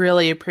 I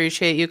really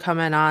appreciate you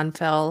coming on,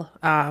 Phil.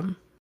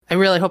 I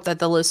really hope that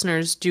the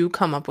listeners do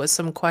come up with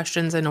some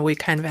questions. I know we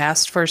kind of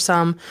asked for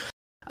some,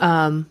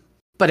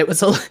 but it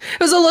was a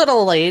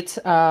little late.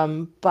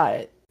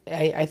 But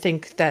I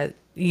think that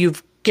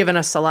you've given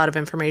us a lot of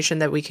information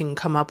that we can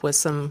come up with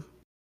some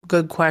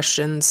good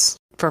questions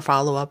for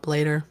follow-up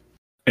later.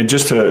 And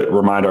just to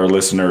remind our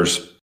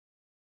listeners,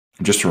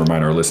 your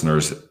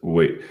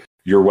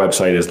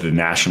website is the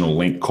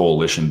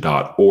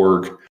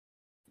nationallinkcoalition.org.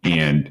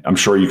 And I'm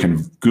sure you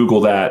can Google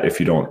that if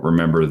you don't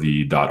remember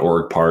the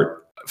 .org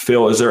part.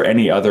 Phil, is there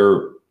any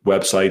other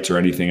websites or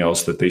anything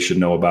else that they should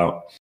know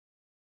about?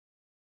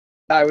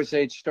 I would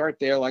say start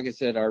there. Like I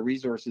said, our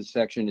resources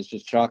section is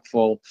just chock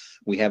full.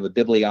 We have a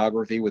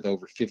bibliography with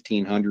over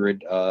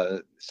 1,500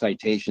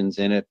 citations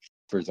in it.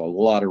 There's a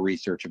lot of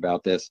research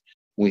about this.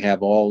 We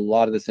have a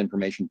lot of this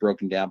information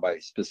broken down by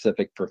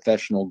specific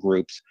professional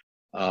groups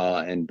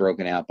and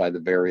broken out by the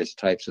various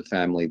types of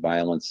family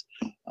violence.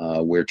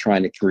 We're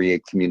trying to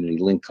create community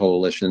link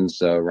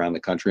coalitions around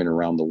the country and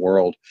around the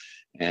world.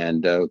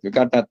 And we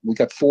got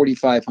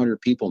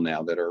 4,500 people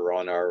now that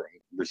are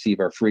receive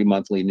our free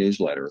monthly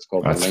newsletter. It's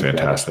called That's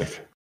fantastic.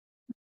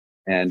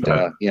 And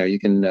you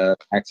can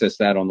access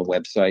that on the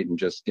website, and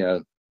just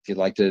if you'd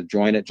like to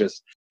join it,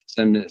 just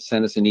send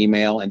us an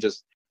email, and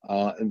just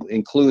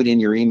include in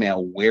your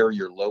email where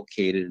you're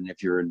located and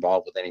if you're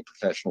involved with any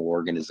professional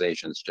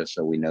organizations, just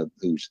so we know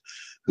who's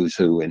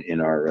who in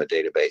our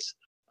database.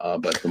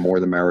 But the more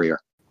the merrier.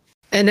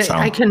 And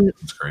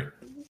That's great.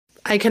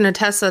 I can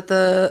attest that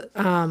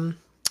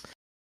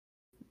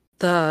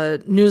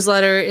the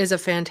newsletter is a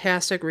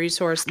fantastic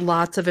resource.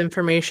 Lots of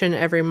information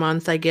every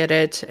month. I get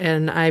it,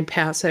 and I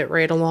pass it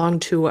right along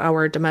to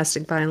our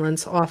domestic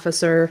violence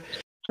officer,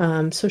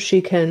 so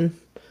she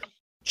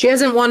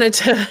hasn't wanted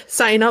to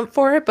sign up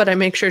for it, but I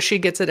make sure she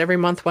gets it every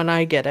month when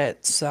I get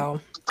it.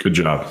 So good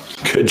job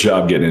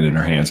getting it in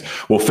her hands.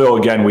 Well, Phil,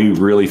 again, we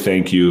really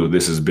thank you.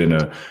 This has been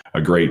a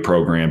great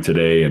program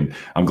today, and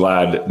I'm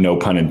glad, no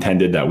pun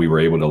intended, that we were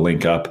able to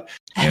link up,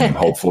 and I'm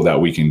hopeful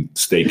that we can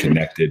stay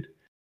connected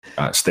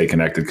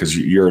because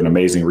you're an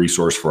amazing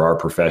resource for our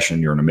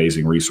profession. You're an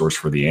amazing resource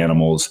for the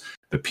animals,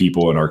 the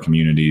people in our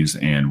communities,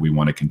 and we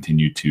want to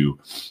continue to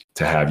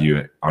have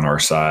you on our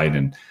side.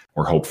 And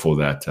we're hopeful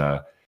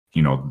that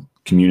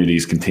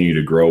communities continue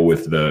to grow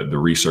with the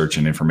research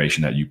and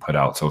information that you put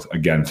out. So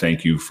again,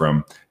 thank you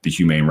from the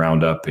Humane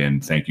Roundup,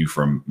 and thank you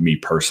from me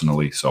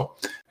personally.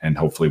 And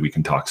hopefully we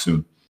can talk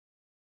soon.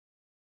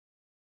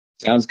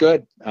 Sounds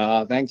good.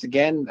 Thanks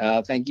again.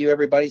 Thank you,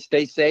 everybody.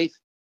 Stay safe.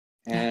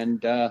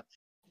 And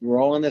we're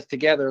all in this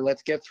together.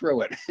 Let's get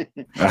through it.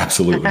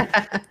 Absolutely.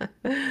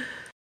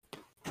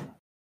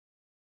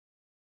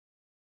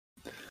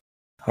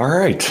 All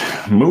right,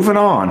 moving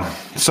on.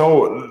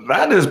 So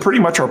that is pretty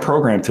much our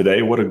program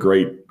today. What a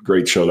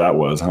great show that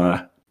was,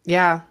 huh?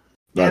 Yeah,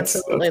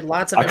 absolutely.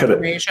 Lots of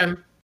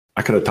information.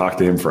 I could have talked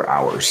to him for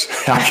hours.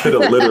 I could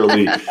have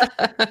literally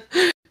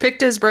picked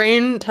his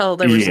brain till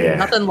there was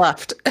nothing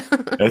left.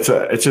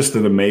 It's just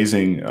an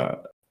amazing,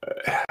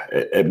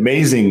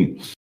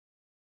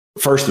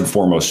 first and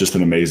foremost, just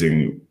an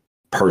amazing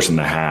person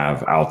to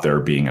have out there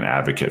being an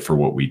advocate for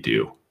what we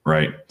do,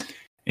 right?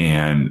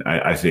 And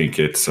I think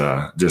it's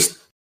just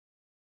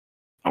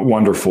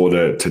wonderful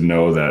to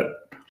know that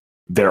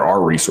there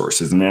are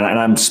resources. And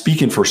I'm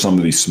speaking for some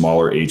of these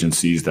smaller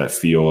agencies that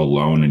feel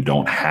alone and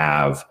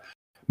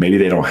maybe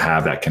they don't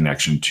have that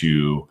connection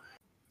to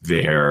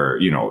their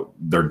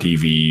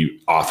DV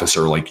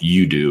officer like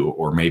you do,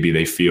 or maybe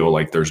they feel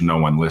like there's no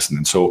one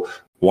listening. So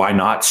why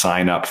not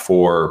sign up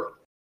for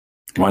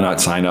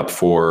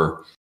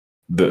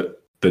the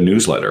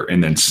newsletter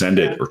and then send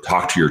it, or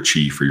talk to your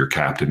chief or your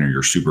captain or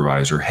your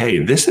supervisor? Hey,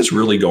 this is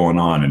really going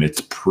on and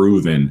it's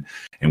proven,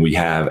 and we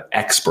have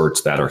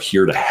experts that are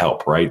here to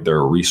help, right? They're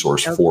a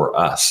resource for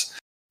us.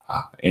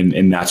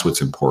 And that's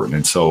what's important.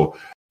 And so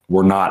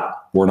we're not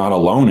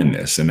alone in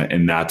this.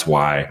 And that's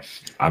why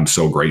I'm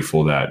so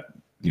grateful that,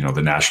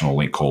 the National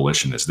Link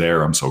Coalition is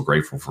there. I'm so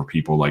grateful for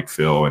people like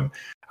Phil. And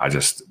I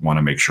just want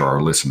to make sure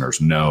our listeners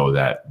know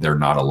that they're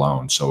not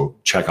alone. So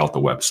check out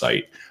the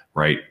website,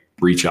 right?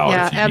 Reach out.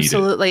 Yeah, if you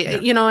absolutely.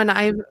 Need it.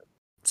 And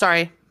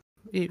sorry.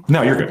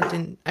 No, you're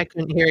good. I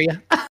couldn't hear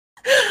you.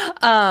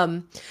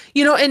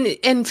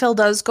 And Phil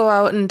does go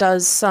out and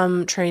does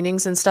some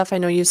trainings and stuff. I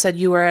know you said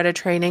you were at a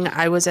training.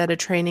 I was at a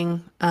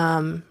training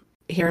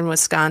here in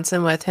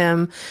Wisconsin with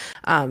him.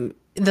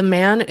 The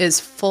man is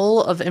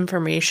full of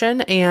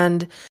information,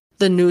 and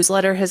the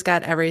newsletter has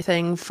got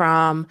everything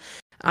from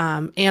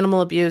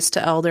animal abuse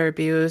to elder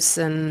abuse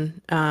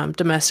and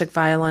domestic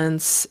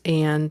violence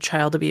and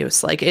child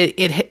abuse. Like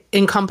it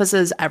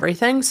encompasses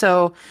everything.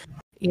 So,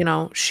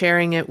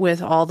 sharing it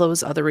with all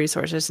those other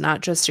resources,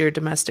 not just your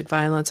domestic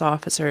violence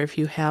officer if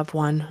you have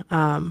one,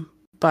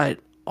 but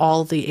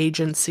all the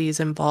agencies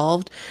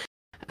involved.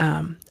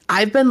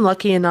 I've been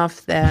lucky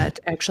enough that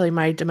actually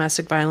my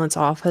domestic violence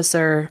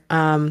officer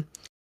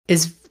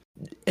is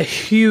a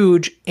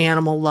huge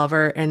animal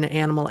lover and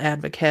animal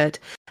advocate,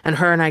 and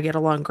her and I get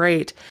along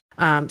great.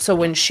 So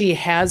when she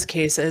has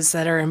cases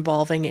that are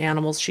involving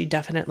animals, she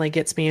definitely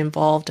gets me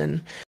involved.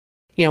 And,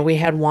 we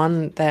had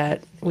one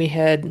that we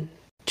had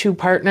two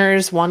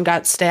partners. One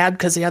got stabbed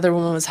because the other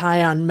one was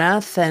high on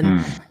meth.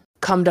 And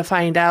come to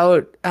find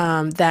out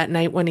that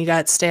night when he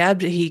got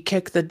stabbed, he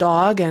kicked the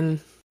dog. And,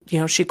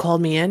 she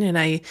called me in, and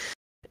I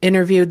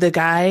interviewed the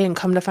guy, and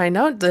come to find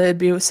out the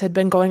abuse had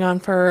been going on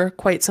for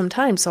quite some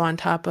time. So on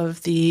top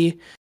of the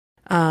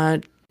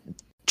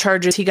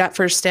charges he got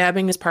for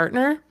stabbing his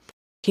partner,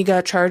 he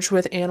got charged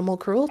with animal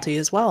cruelty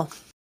as well.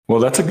 Well,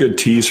 that's a good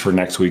tease for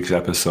next week's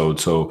episode.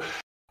 So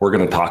we're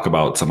going to talk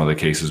about some of the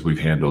cases we've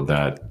handled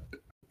that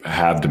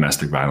have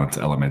domestic violence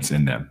elements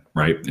in them,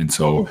 right? And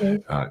so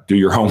do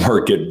your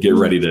homework, get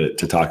ready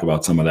to talk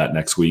about some of that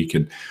next week.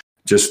 And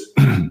just,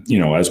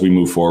 as we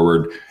move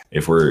forward,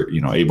 if we're,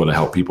 able to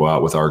help people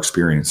out with our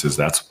experiences,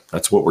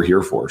 that's what we're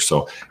here for.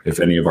 So if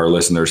any of our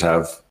listeners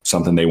have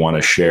something they want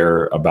to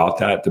share about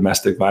that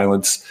domestic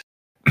violence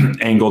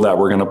angle that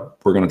we're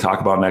going to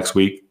talk about next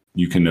week,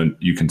 you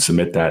can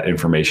submit that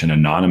information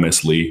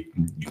anonymously.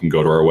 You can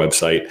go to our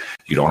website.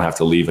 You don't have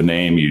to leave a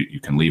name. You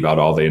can leave out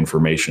all the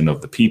information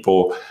of the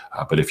people.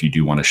 But if you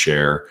do want to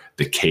share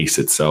the case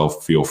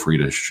itself, feel free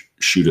to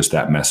shoot us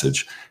that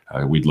message.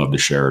 We'd love to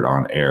share it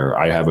on air.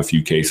 I have a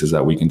few cases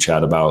that we can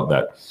chat about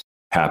that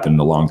happened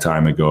a long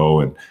time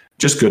ago, and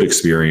just good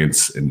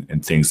experience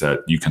and things that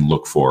you can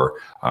look for.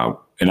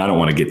 And I don't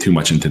want to get too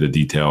much into the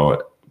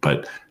detail,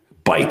 but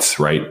bites,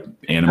 right?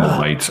 Animal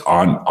bites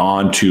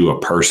onto a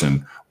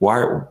person.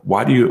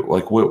 Why do you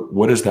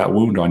what is that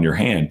wound on your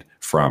hand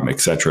from, et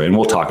cetera? And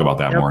we'll talk about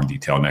that more in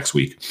detail next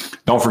week.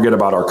 Don't forget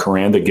about our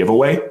Kuranda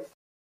giveaway.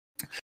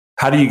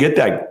 How do you get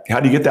that? How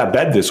do you get that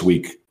bed this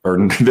week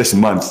or this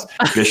month,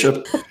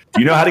 Bishop? Do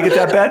you know how to get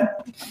that bed?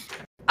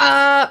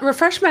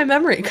 Refresh my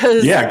memory.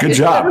 Yeah, good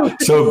job.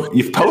 So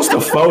you post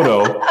a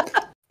photo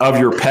of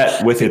your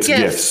pet with its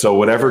gift. So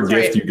whatever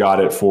gift you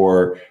got it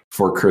for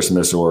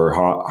Christmas or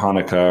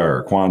Hanukkah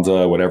or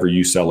Kwanzaa, whatever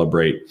you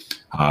celebrate,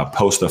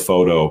 post a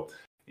photo,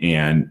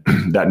 and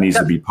that needs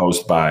to be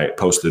posted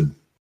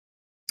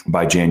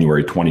by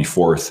January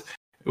 24th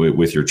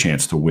with your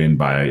chance to win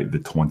by the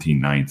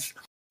 29th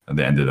at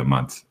the end of the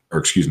month. Or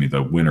excuse me,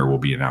 the winner will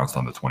be announced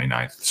on the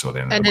 29th. So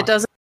then, and it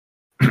doesn't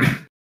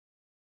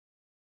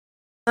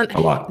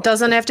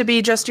have to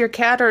be just your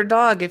cat or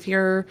dog. If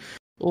you're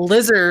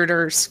lizard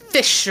or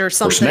fish or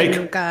something,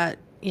 you've got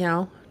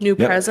new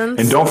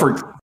presents. And don't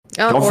forget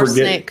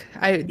snake.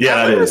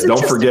 That is.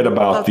 Don't forget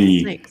about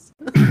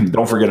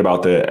don't forget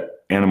about the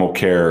Animal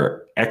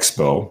Care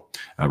Expo.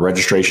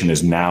 Registration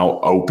is now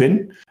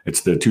open.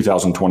 It's the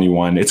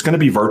 2021. It's going to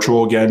be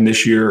virtual again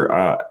this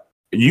year.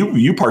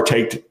 You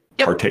partaked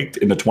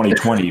in the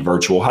 2020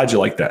 virtual. How'd you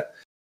like that?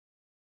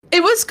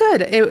 It was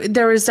good.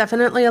 There was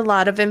definitely a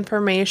lot of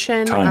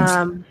information.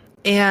 Tons.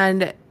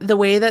 And the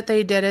way that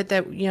they did it,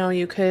 that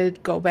you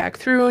could go back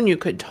through and you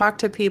could talk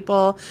to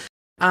people.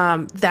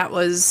 That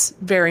was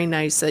very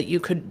nice that you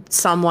could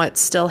somewhat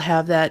still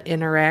have that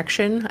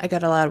interaction. I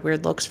got a lot of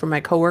weird looks from my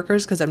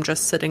coworkers because I'm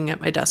just sitting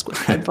at my desk with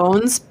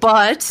headphones.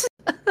 But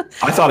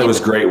I thought it was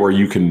great where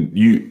the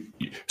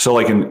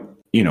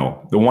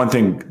one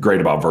thing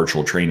great about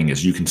virtual training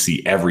is you can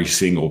see every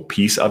single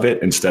piece of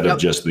it instead of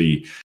just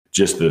the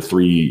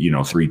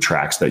three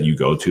tracks that you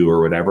go to or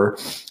whatever.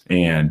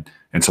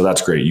 And so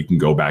that's great. You can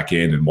go back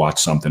in and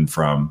watch something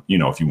from,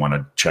 if you want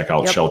to check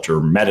out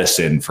shelter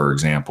medicine, for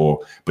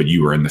example, but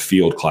you were in the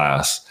field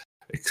class,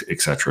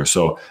 et cetera.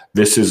 So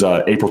this is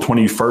April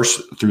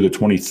 21st through the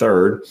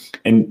 23rd.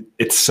 And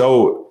it's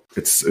so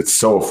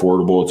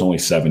affordable. It's only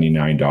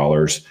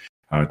 $79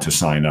 to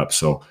sign up.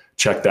 So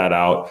check that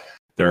out.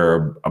 There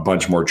are a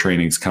bunch more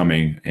trainings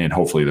coming, and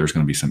hopefully there's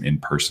going to be some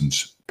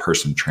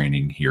in-person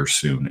training here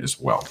soon as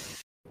well.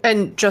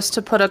 And just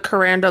to put a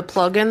Kuranda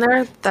plug in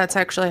there, that's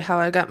actually how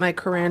I got my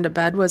Kuranda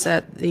bed, was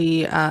at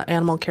the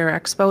Animal Care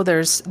Expo.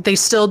 They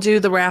still do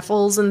the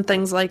raffles and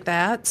things like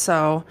that,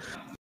 so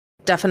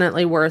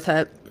definitely worth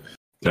it.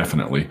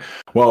 Definitely.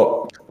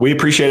 Well, we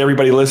appreciate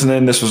everybody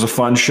listening. This was a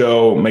fun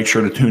show. Make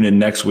sure to tune in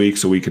next week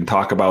so we can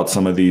talk about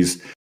some of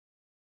these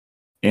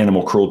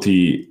animal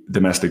cruelty,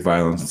 domestic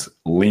violence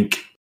link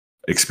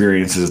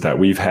experiences that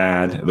we've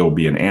had. There'll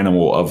be an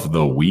animal of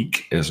the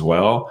week as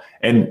well.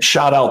 And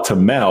shout out to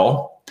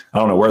Mel. I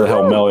don't know where the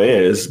hell Mel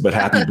is, but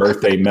happy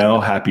birthday, Mel.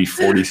 Happy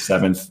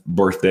 47th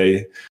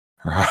birthday,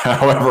 or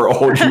however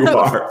old you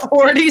are.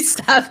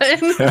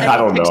 47? I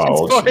don't know how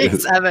old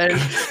 47. She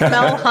is.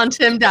 Mel, hunt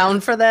him down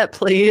for that,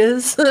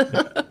 please.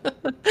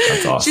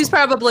 That's awesome. She's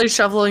probably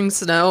shoveling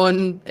snow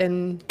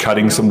and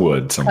cutting some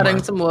wood somewhere.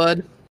 Cutting some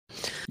wood.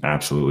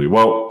 Absolutely.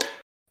 Well,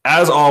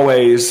 as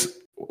always,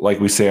 like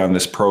we say on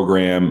this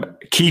program,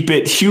 keep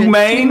it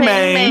humane.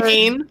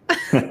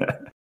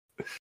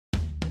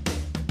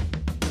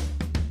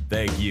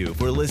 Thank you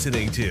for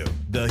listening to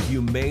the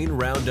Humane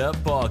Roundup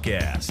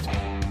Podcast.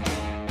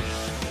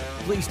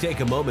 Please take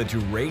a moment to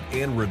rate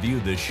and review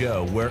the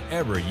show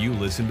wherever you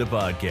listen to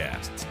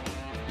podcasts.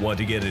 Want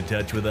to get in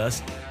touch with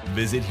us?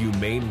 Visit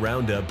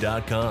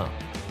humaneroundup.com.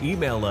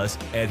 Email us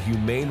at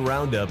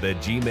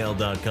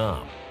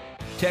humaneroundup@gmail.com.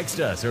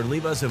 Text us or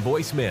leave us a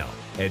voicemail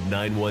at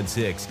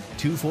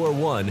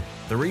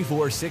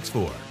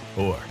 916-241-3464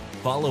 or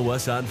follow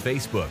us on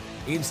Facebook,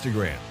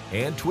 Instagram,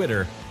 and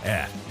Twitter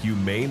at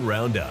Humane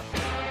Roundup.